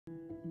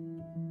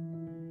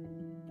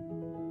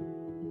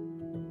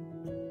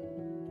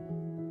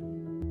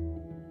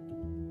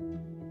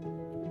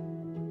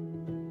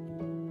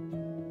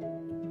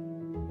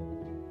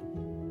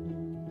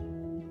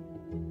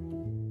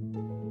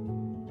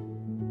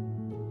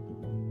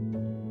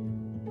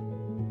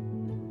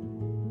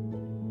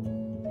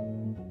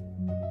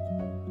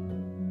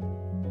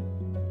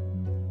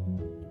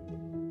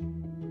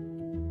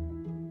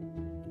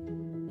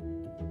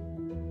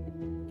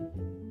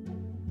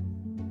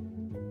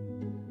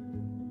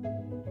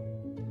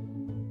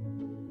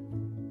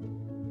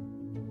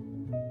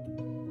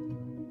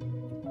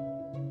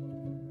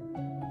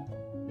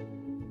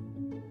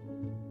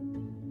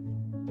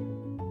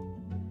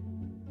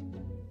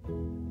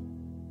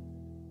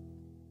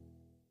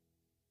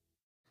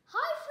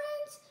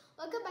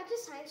Welcome back to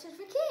Science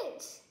for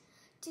Kids.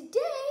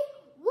 Today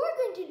we're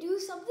going to do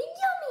something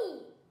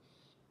yummy.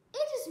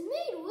 It is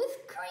made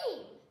with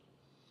cream.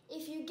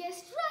 If you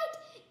guessed right,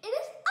 it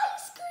is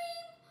ice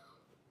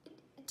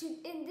cream.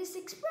 In this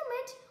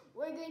experiment,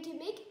 we're going to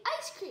make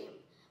ice cream.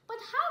 But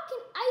how can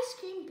ice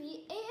cream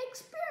be an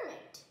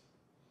experiment?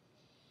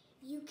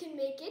 You can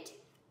make it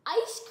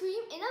ice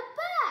cream in a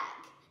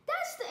bag.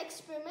 That's the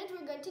experiment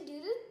we're going to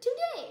do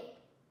today.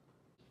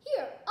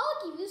 Here,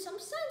 I'll give you some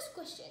science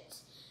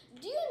questions.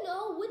 Do you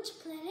know which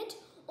planet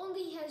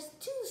only has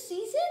 2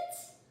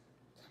 seasons?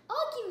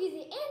 I'll give you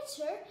the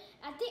answer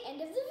at the end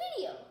of the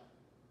video.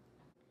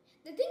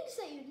 The things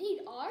that you need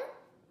are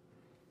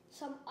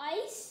some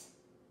ice,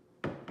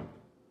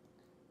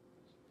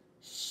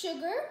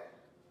 sugar,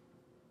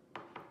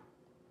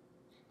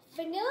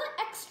 vanilla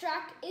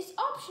extract is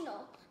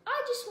optional.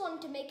 I just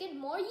wanted to make it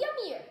more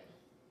yummier.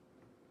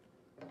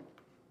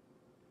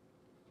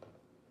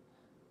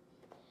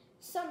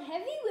 Some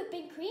heavy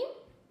whipping cream,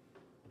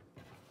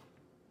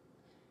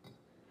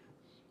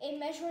 a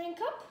measuring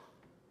cup,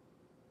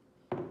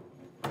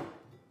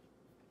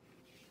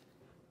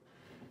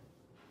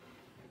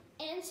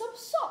 and some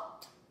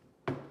salt.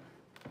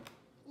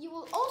 You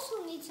will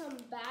also need some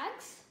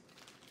bags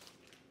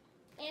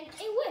and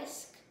a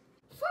whisk.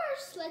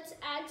 First, let's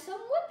add some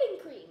whipping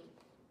cream.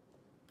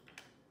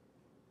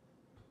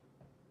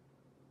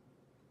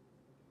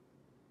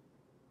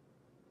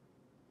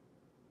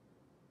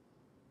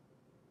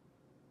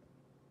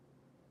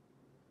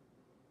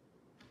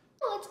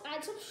 Let's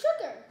add some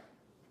sugar.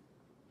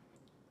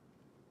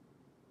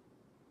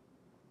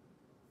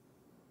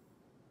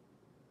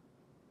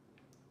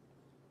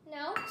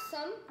 Now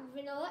some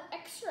vanilla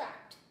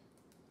extract.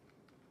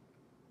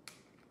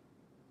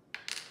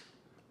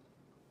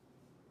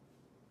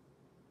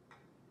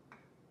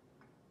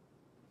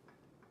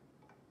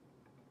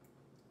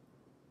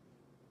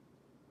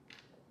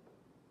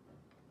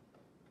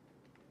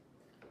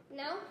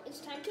 Now it's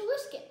time to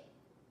whisk it.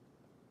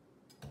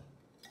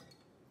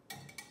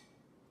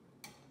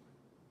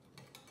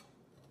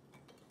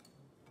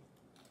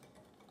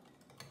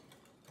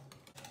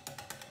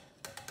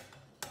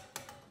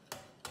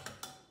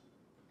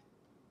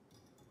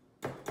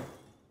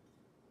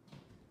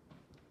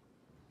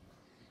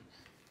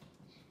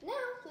 Now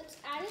let's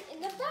add it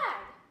in the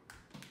bag.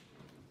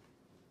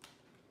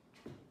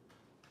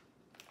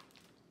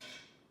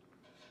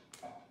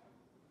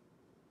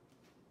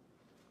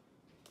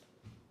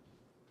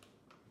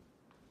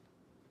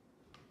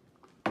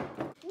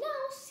 Now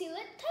seal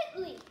it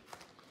tightly.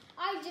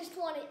 I just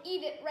want to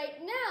eat it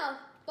right now,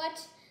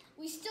 but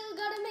we still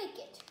gotta make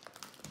it.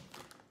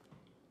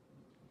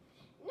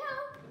 Now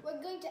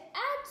we're going to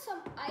add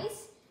some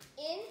ice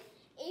in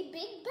a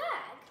big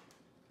bag.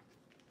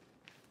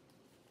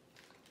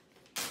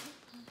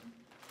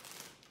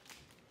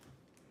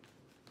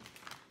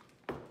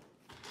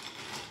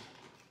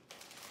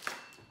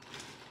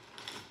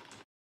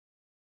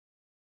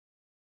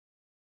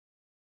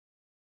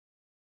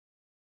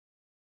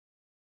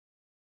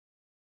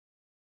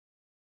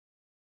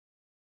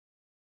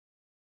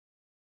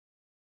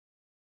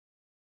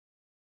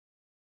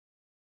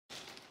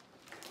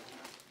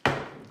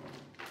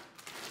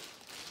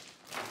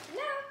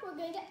 We're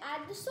going to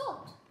add the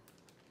salt.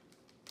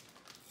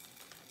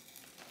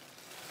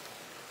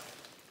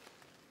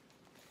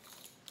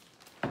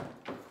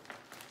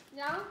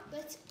 Now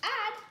let's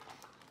add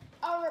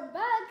our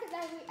bag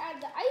that we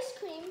add the ice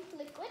cream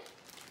liquid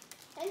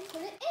and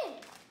put it in.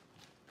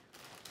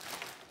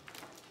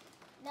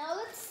 Now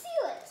let's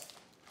seal it.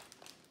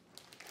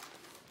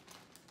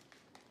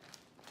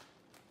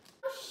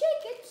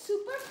 Shake it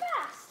super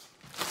fast.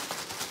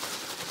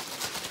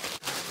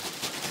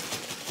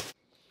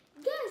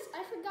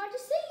 To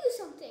say you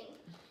something.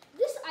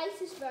 This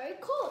ice is very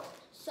cold,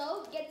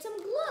 so get some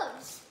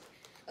gloves.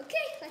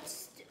 Okay,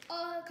 let's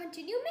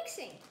continue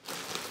mixing.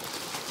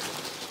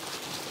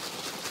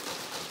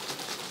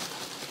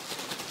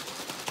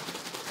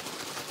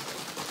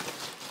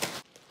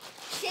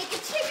 Shake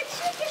it, shake it,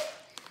 shake it.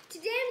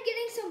 Today I'm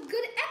getting some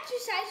good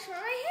exercise for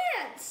my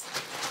hands.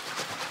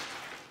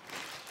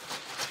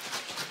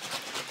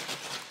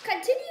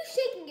 Continue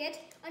shaking it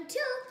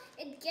until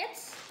it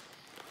gets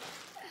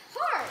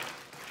hard.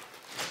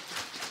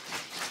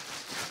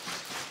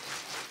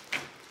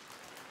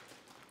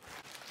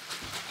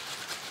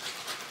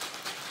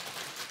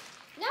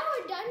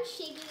 Done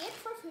shaking it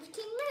for 15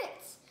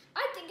 minutes.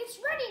 I think it's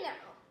ready now.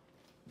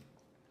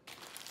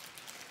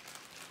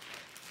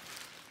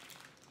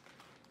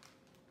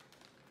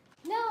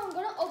 Now I'm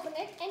going to open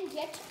it and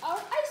get our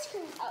ice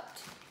cream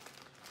out.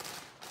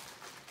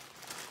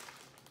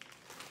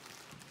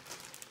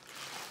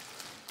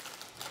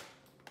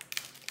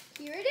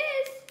 Here it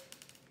is.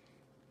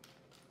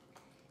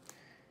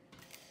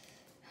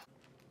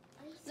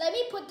 Let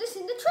me put this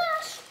in the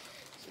trash.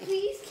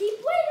 Please keep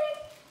waiting.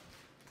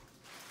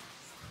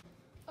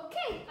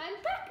 Okay, I'm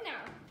back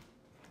now.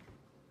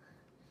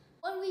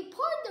 When we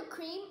poured the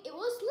cream, it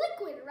was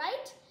liquid,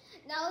 right?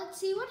 Now let's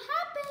see what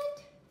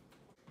happened.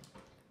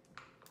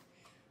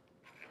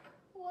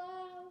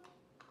 Wow.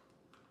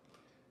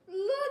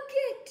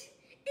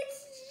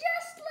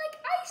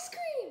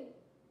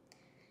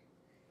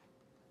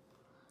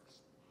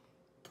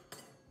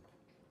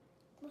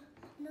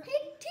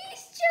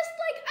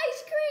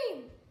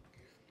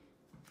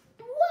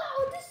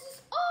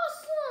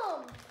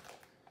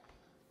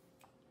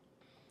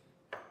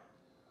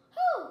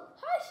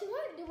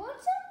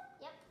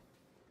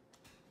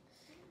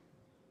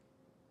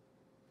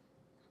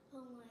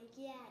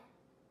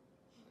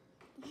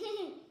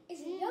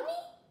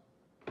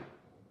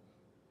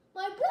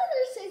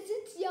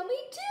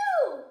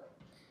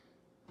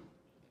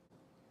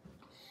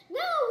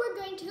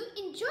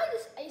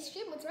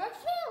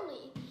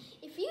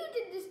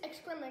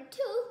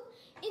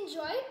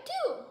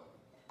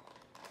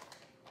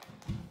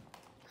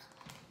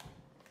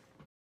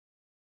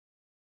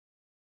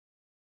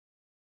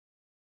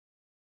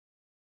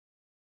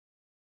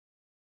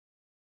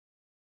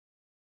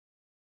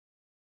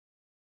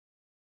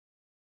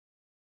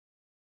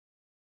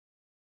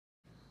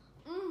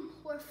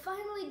 we're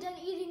finally done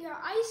eating our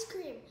ice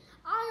cream.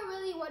 I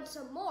really want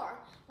some more,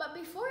 but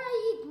before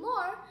I eat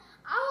more,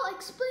 I will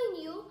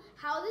explain you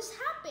how this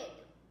happened.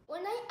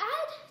 When I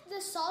add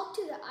the salt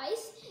to the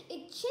ice,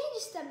 it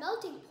changes the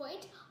melting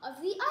point of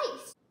the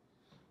ice.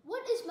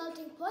 What is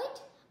melting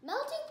point?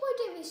 Melting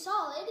point of a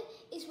solid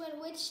is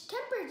when which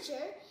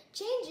temperature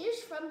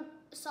changes from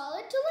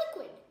solid to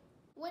liquid.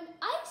 When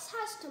ice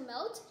has to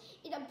melt,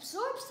 it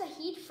absorbs the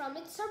heat from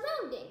its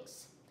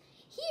surroundings.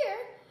 Here,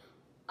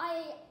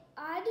 I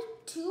add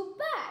 2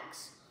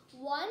 bags.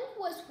 One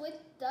was with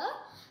the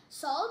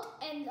salt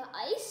and the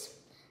ice.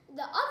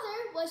 The other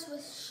was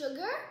with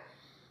sugar,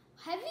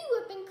 heavy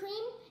whipping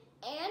cream,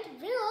 and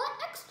vanilla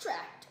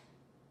extract.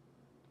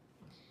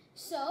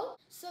 So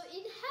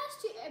it has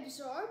to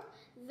absorb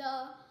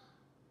the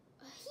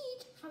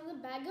heat from the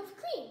bag of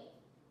cream.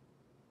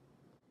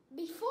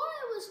 Before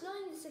I was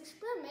knowing this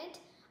experiment,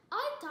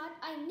 I thought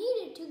I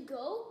needed to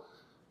go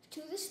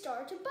to the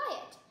store to buy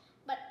it.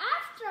 But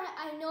after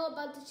I know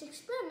about this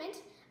experiment,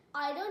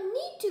 I don't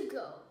need to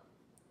go.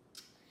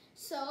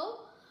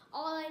 So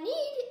all I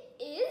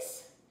need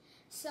is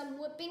some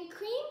whipping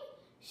cream,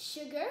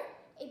 sugar,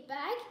 a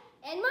bag,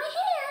 and my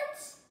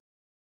hands.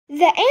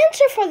 The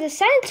answer for the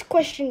science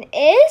question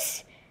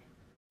is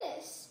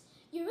this.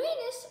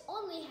 Uranus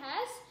only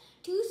has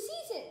 2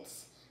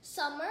 seasons,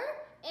 summer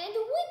and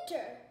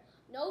winter.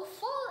 No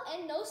fall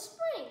and no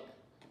spring.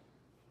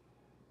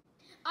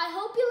 I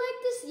hope you like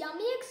this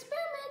yummy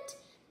experiment.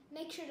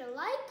 Make sure to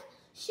like,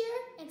 share,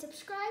 and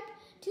subscribe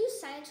to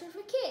Science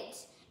for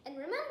Kids. And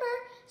remember,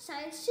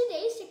 science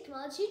today is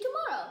technology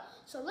tomorrow.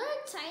 So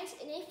learn science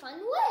in a fun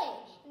way.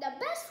 And the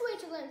best way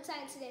to learn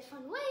science in a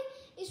fun way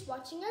is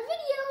watching our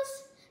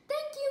videos.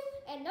 Thank you,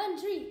 and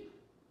Nandri.